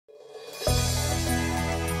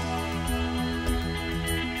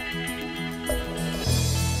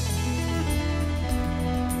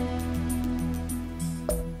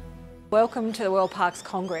Welcome to the World Parks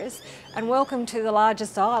Congress and welcome to the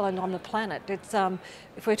largest island on the planet.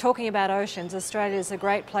 If we're talking about oceans, Australia is a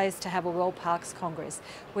great place to have a World Parks Congress.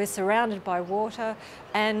 We're surrounded by water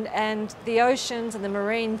and the oceans and the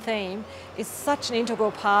marine theme is such an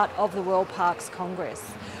integral part of the World Parks Congress.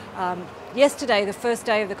 Yesterday, the first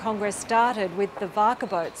day of the Congress started with the Varka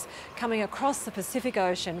boats coming across the Pacific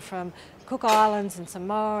Ocean from Cook Islands and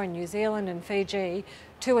Samoa and New Zealand and Fiji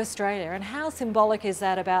to Australia. And how symbolic is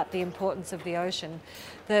that about the importance of the ocean?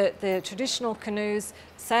 The traditional canoes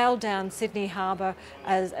sailed down Sydney Harbour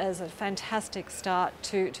as a fantastic start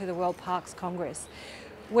to the World Parks Congress.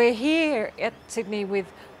 We're here at Sydney with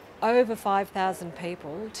over 5,000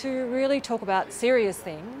 people to really talk about serious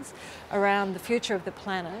things around the future of the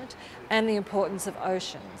planet and the importance of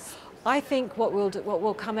oceans. I think what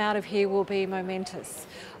will come out of here will be momentous.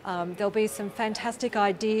 There'll be some fantastic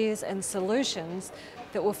ideas and solutions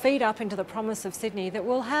that will feed up into the promise of Sydney that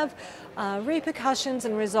will have repercussions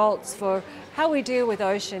and results for how we deal with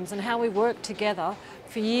oceans and how we work together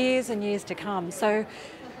for years and years to come. So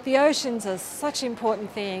the oceans are such an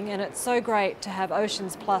important thing, and it's so great to have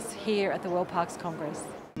Oceans Plus here at the World Parks Congress.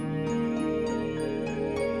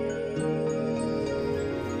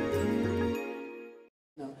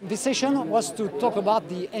 This session was to talk about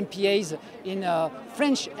the MPAs in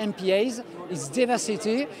French MPAs, its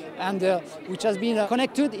diversity, and which has been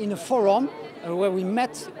connected in a forum where we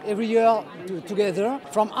met every year together,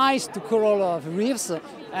 from ice to coral reefs,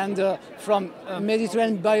 and from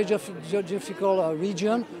Mediterranean biogeographical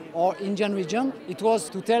region or Indian region. It was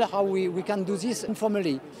to tell how we can do this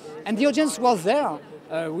informally. And the audience was there.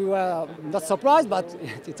 We were not surprised, but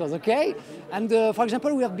it was okay. And for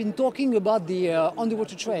example, we have been talking about the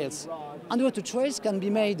underwater trails. Underwater trails can be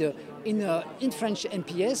made in French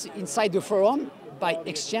MPS inside the forum by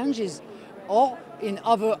exchanges, or in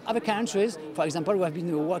other countries. For example, we have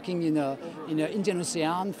been working in the Indian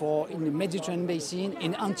Ocean, in the Mediterranean Basin,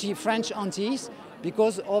 in French Antilles,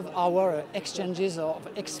 because of our exchanges of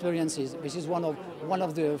experiences. This is one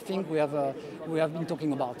of the things we have been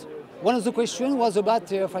talking about. One of the questions was about,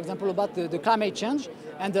 for example, about the climate change,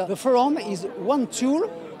 and the forum is one tool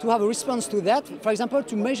to have a response to that. For example,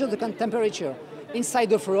 to measure the temperature. Inside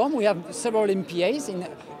the forum, we have several MPAs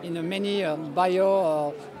in many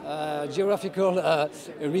geographical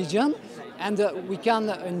region, and we can,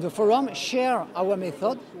 in the forum, share our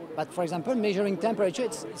method. But for example, measuring temperature,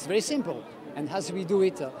 it's very simple. And as we do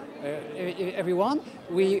it, everyone,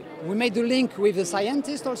 we made the link with the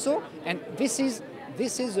scientists also, and this is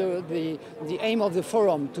the aim of the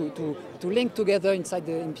forum, to link together inside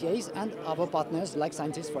the MPAs and other partners like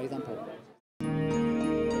scientists, for example.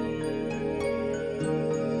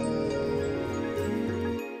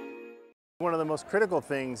 One of the most critical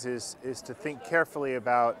things is to think carefully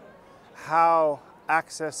about how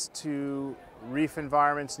access to reef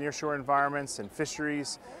environments, nearshore environments, and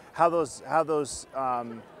fisheries, how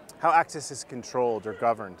access is controlled or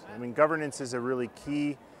governed. I mean, governance is a really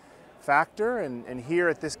key factor, and here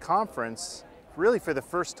at this conference, really for the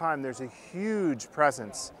first time, there's a huge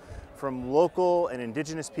presence from local and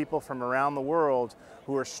indigenous people from around the world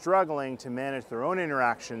who are struggling to manage their own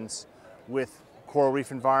interactions with coral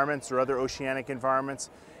reef environments or other oceanic environments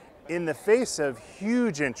in the face of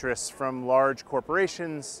huge interests from large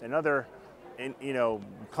corporations and other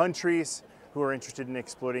countries who are interested in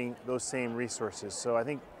exploiting those same resources. So I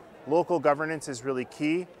think local governance is really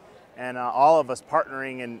key, and all of us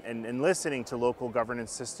partnering and listening to local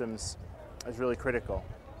governance systems is really critical.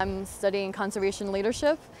 I'm studying conservation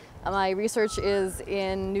leadership. My research is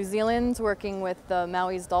in New Zealand, working with the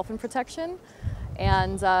Maui's dolphin protection.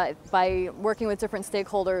 And by working with different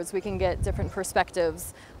stakeholders, we can get different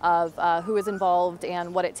perspectives of who is involved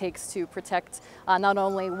and what it takes to protect not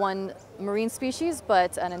only one marine species,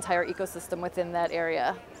 but an entire ecosystem within that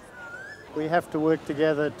area. We have to work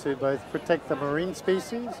together to both protect the marine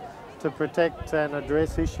species, to protect and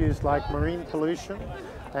address issues like marine pollution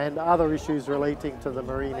and other issues relating to the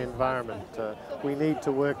marine environment. We need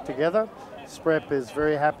to work together. SPREP is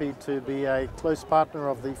very happy to be a close partner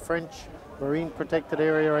of the French Marine Protected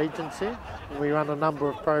Area Agency, and we run a number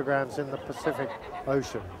of programs in the Pacific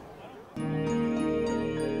Ocean.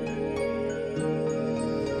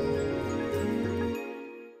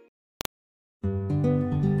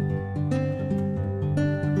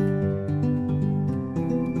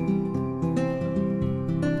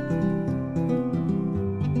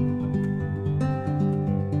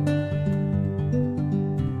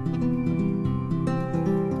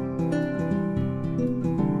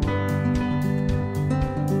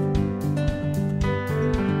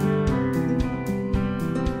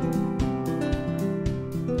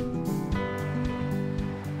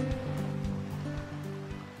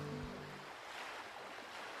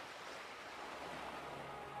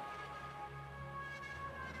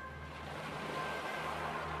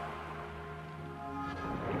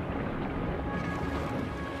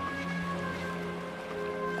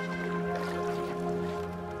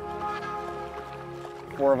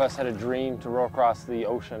 four of us had a dream to row across the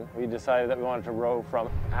ocean. We decided that we wanted to row from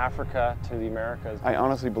Africa to the Americas. I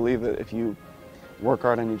honestly believe that if you work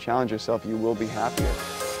hard and you challenge yourself, you will be happier.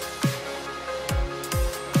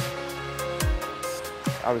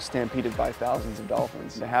 I was stampeded by thousands of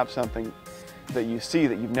dolphins. To have something that you see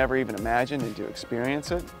that you've never even imagined and to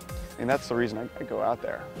experience it, and that's the reason I go out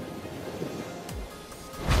there.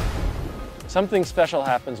 Something special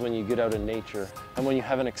happens when you get out in nature and when you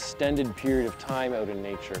have an extended period of time out in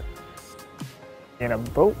nature. In a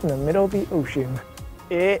boat in the middle of the ocean,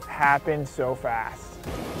 it happened so fast.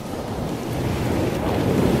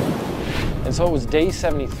 And so it was day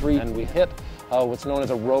 73 and we hit what's known as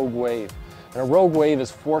a rogue wave. And a rogue wave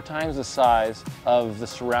is 4 times the size of the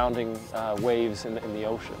surrounding waves in the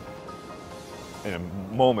ocean. In a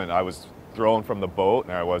moment I was thrown from the boat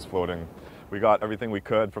and I was floating. We got everything we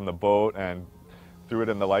could from the boat and threw it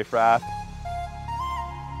in the life raft.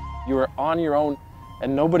 You are on your own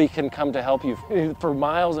and nobody can come to help you for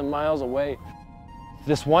miles and miles away.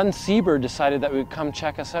 This one seabird decided that we would come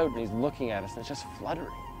check us out and he's looking at us and it's just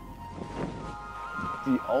fluttering.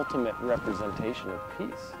 The ultimate representation of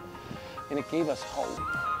peace. And it gave us hope.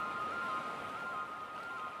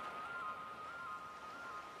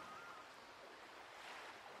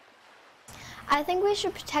 I think we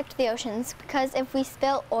should protect the oceans because if we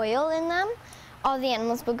spill oil in them, all the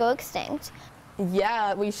animals will go extinct.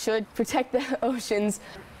 Yeah, we should protect the oceans.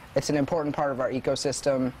 It's an important part of our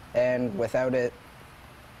ecosystem, and without it,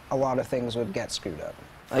 a lot of things would get screwed up.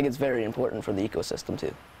 I think it's very important for the ecosystem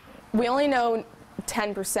too. We only know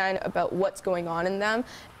 10% about what's going on in them.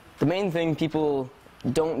 The main thing people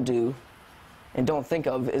don't do and don't think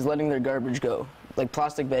of is letting their garbage go. Like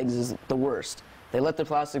plastic bags is the worst. They let their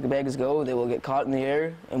plastic bags go, they will get caught in the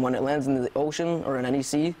air, and when it lands in the ocean or in any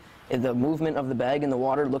sea, the movement of the bag in the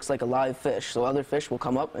water looks like a live fish. So other fish will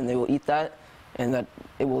come up and they will eat that, and that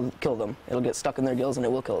it will kill them. It'll get stuck in their gills and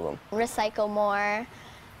it will kill them. Recycle more,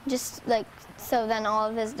 just like so then all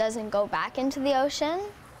of this doesn't go back into the ocean.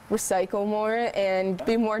 Recycle more and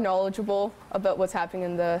be more knowledgeable about what's happening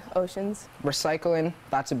in the oceans. Recycling,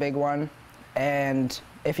 that's a big one. And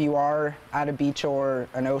if you are at a beach or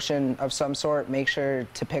an ocean of some sort, make sure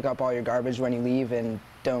to pick up all your garbage when you leave and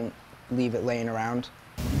don't leave it laying around.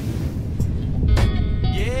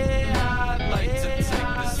 Yeah, I'd like to take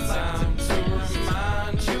this time to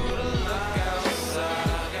remind you to look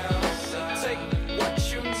outside. Take what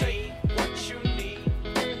you need, what you need.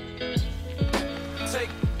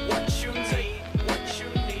 Take what you need, what you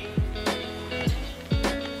need.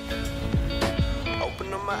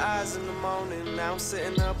 Open up my eyes in the morning, now I'm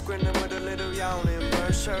sitting up grinning with a little yawning.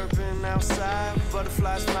 Birds chirping outside,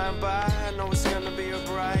 butterflies flying by. I know it's gonna be a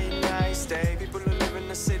bright, nice day. People who live in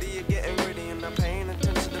the city are getting gritty and not paying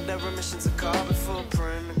attention to their emissions, a carbon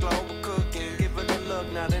footprint, a global cooking. Give it a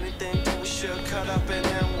look, not anything that we should cut up in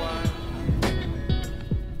that one.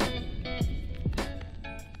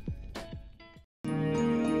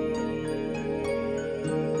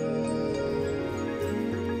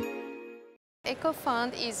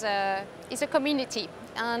 Ecofund is a community,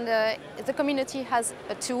 and the community has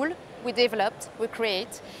a tool we developed, we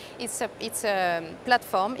create. It's a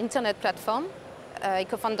platform, internet platform,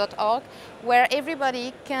 ecofund.org, where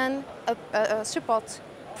everybody can support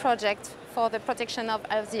projects for the protection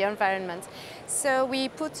of the environment. So we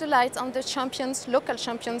put the light on the champions, local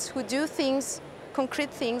champions who do things,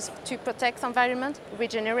 concrete things to protect the environment,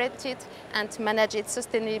 regenerate it, and manage it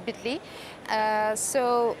sustainably.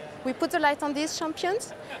 So we put the light on these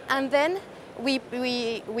champions, and then we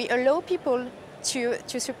allow people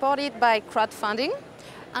to support it by crowdfunding,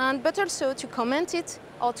 but also to comment it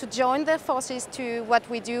or to join their forces to what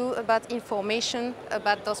we do about information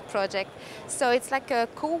about those projects. So it's like a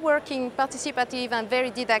co-working, participative and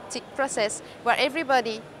very didactic process where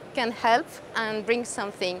everybody can help and bring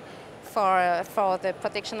something for the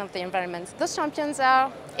protection of the environment. Those champions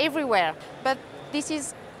are everywhere, but this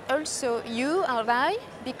is also you and I,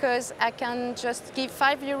 because I can just give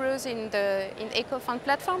 €5 in Ecofund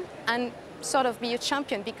platform and sort of be a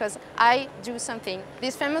champion because I do something.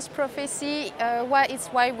 This famous prophecy, it's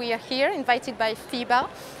why we are here, invited by FIBA,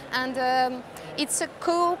 and it's a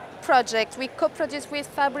co-project. We co-produced with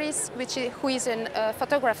Fabrice, who is a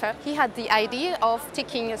photographer. He had the idea of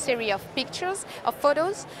taking a series of pictures, of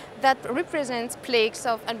photos that represent plagues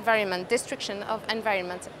of environment, destruction of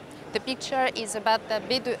environment. The picture is about the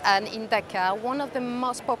Baie de Anne in Dakar, one of the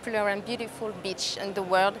most popular and beautiful beaches in the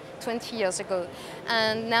world 20 years ago.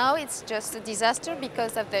 And now it's just a disaster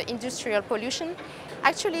because of the industrial pollution.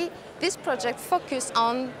 Actually, this project focuses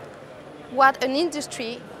on what an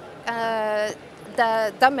industry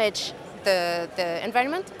damages the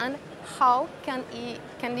environment and how can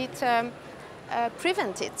it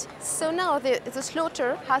prevent it. So now the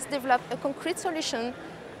slaughter has developed a concrete solution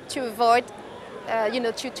to avoid,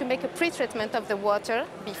 to make a pre-treatment of the water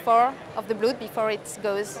of the blood before it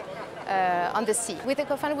goes on the sea. With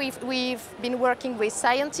Ecofund, we've been working with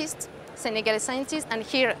scientists, Senegalese scientists, and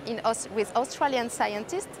here with Australian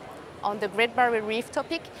scientists on the Great Barrier Reef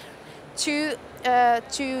topic to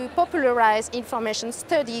popularize information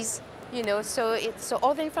studies. So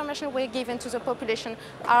all the information we're given to the population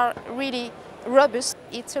are really robust.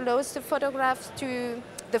 It allows the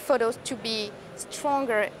photos to be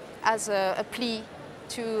stronger as a plea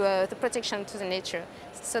to the protection to the nature.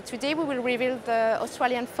 So today we will reveal the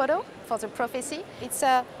Australian photo for the prophecy. It's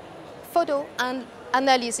a photo and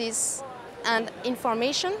analysis and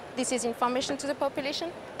information. This is information to the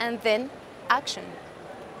population, and then action.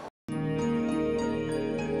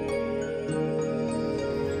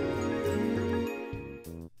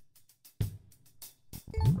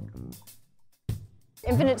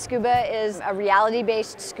 Infinite Scuba is a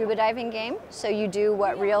reality-based scuba diving game, so you do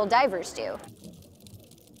what real divers do.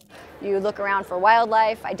 You look around for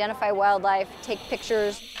wildlife, identify wildlife, take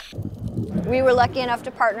pictures. We were lucky enough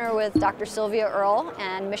to partner with Dr. Sylvia Earle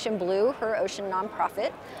and Mission Blue, her ocean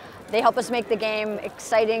nonprofit. They help us make the game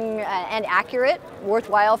exciting and accurate,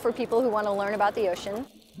 worthwhile for people who want to learn about the ocean.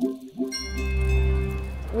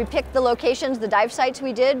 We picked the locations, the dive sites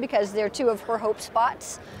we did, because they're 2 of her hope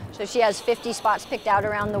spots. So she has 50 spots picked out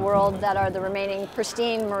around the world that are the remaining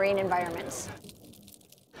pristine marine environments.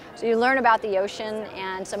 So you learn about the ocean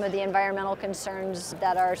and some of the environmental concerns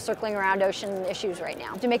that are circling around ocean issues right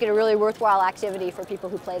now to make it a really worthwhile activity for people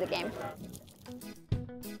who play the game.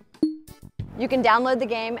 You can download the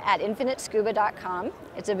game at infinitescuba.com.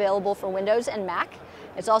 It's available for Windows and Mac.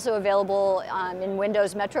 It's also available in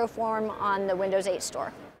Windows Metro form on the Windows 8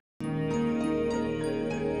 store.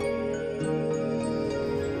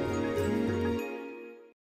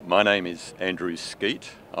 My name is Andrew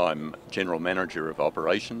Skeet. I'm General Manager of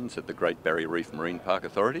Operations at the Great Barrier Reef Marine Park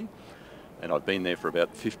Authority, and I've been there for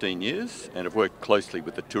about 15 years and have worked closely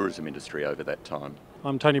with the tourism industry over that time.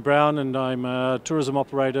 I'm Tony Brown, and I'm a tourism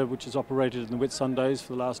operator which has operated in the Whitsundays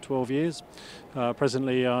for the last 12 years.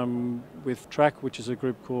 Presently I'm with TRAC, which is a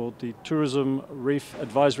group called the Tourism Reef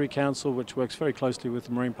Advisory Council, which works very closely with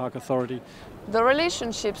the Marine Park Authority. The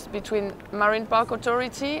relationships between Marine Park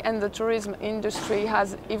Authority and the tourism industry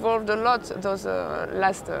has evolved a lot those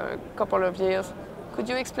last couple of years. Could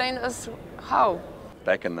you explain us how?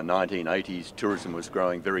 Back in the 1980s, tourism was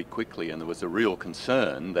growing very quickly, and there was a real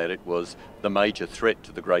concern that it was the major threat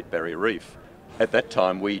to the Great Barrier Reef. At that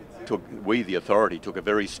time, we, the authority, took a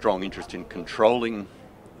very strong interest in controlling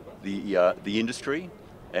the industry,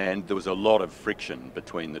 and there was a lot of friction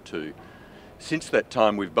between the two. Since that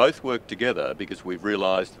time, we've both worked together because we've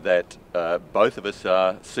realised that both of us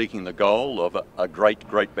are seeking the goal of a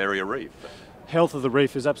Great Barrier Reef. Health of the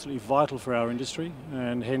reef is absolutely vital for our industry,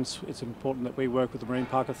 and hence it's important that we work with the Marine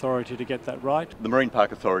Park Authority to get that right. The Marine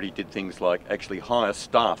Park Authority did things like actually hire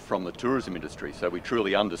staff from the tourism industry, so we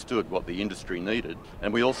truly understood what the industry needed.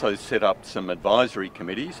 And we also set up some advisory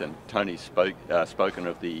committees, and Tony's spoken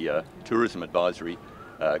of the Tourism Advisory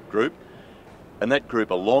Group. And that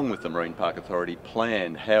group, along with the Marine Park Authority,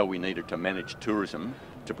 planned how we needed to manage tourism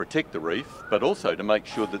to protect the reef, but also to make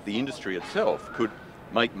sure that the industry itself could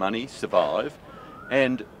make money, survive,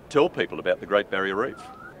 and tell people about the Great Barrier Reef.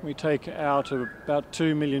 We take out about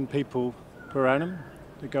 2 million people per annum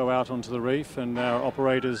to go out onto the reef, and our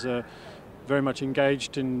operators are very much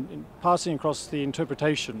engaged in passing across the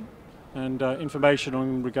interpretation and information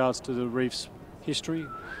on regards to the reef's history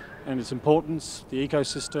and its importance, the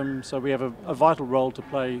ecosystem, so we have a vital role to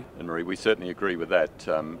play. And Marie, we certainly agree with that.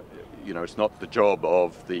 It's not the job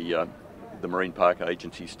of the Marine Park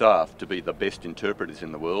Agency staff to be the best interpreters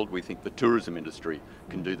in the world. We think the tourism industry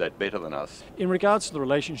can do that better than us. In regards to the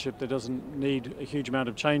relationship, there doesn't need a huge amount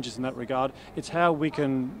of changes in that regard. It's how we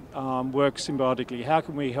can work symbiotically. How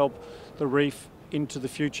can we help the reef into the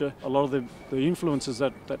future? A lot of the influences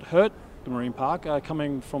that hurt the marine park are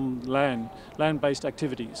coming from land-based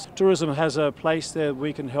activities. Tourism has a place there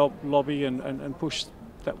we can help lobby and push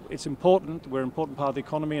that it's important. We're an important part of the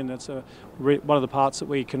economy, and that's one of the parts that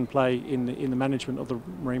we can play in the management of the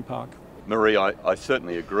marine park. Marie, I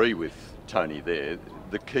certainly agree with Tony there.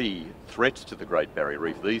 The key threats to the Great Barrier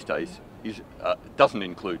Reef these days doesn't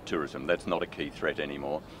include tourism. That's not a key threat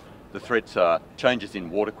anymore. The threats are changes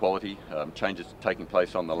in water quality, changes taking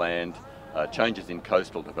place on the land, changes in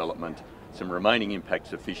coastal development, some remaining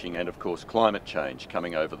impacts of fishing, and of course climate change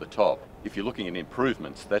coming over the top. If you're looking at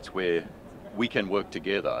improvements, that's where we can work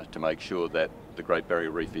together to make sure that the Great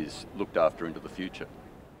Barrier Reef is looked after into the future.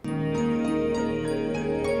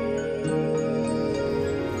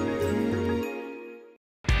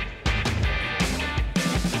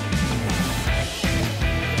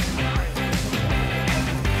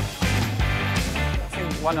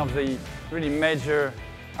 one of the really major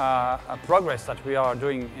progress that we are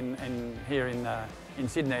doing here in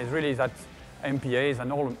Sydney is really that MPAs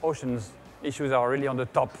and all oceans issues are really on the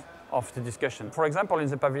top of the discussion. For example, in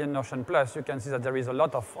the Pavilion Ocean Plus, you can see that there is a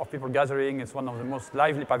lot of people gathering. It's one of the most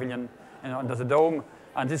lively pavilions under the dome,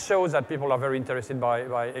 and this shows that people are very interested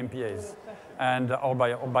by MPAs and or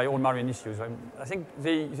by all marine issues. I think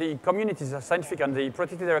the communities, the scientific and the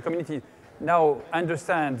protected area community, now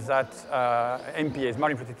understand that MPAs,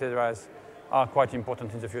 marine protected areas, are quite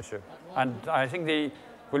important in the future. And I think it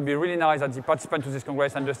will be really nice that the participants to this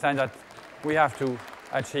Congress understand that we have to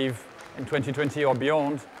achieve in 2020 or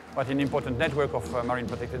beyond, but an important network of marine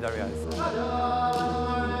protected areas.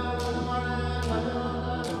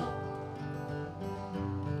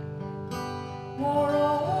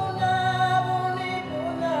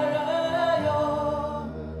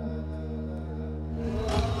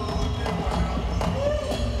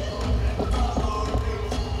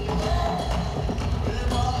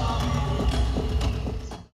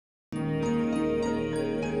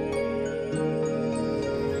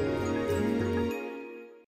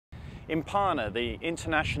 IMPANA, the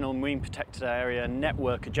International Marine Protected Area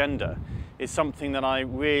Network Agenda, is something that I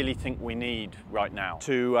really think we need right now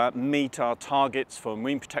to meet our targets for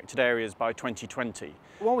marine protected areas by 2020.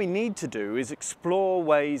 What we need to do is explore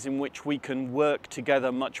ways in which we can work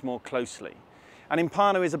together much more closely. And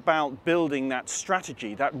IMPANA is about building that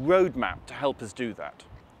strategy, that roadmap to help us do that.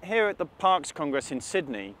 Here at the Parks Congress in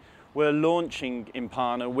Sydney, we're launching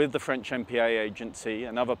IMPANA with the French MPA agency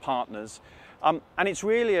and other partners. And it's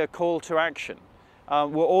really a call to action.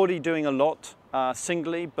 We're already doing a lot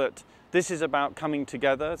singly, but this is about coming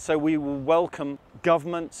together. So we will welcome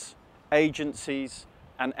governments, agencies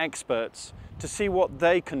and experts to see what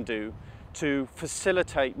they can do to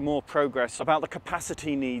facilitate more progress about the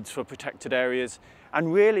capacity needs for protected areas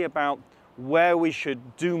and really about where we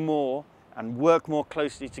should do more and work more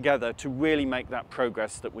closely together to really make that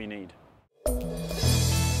progress that we need.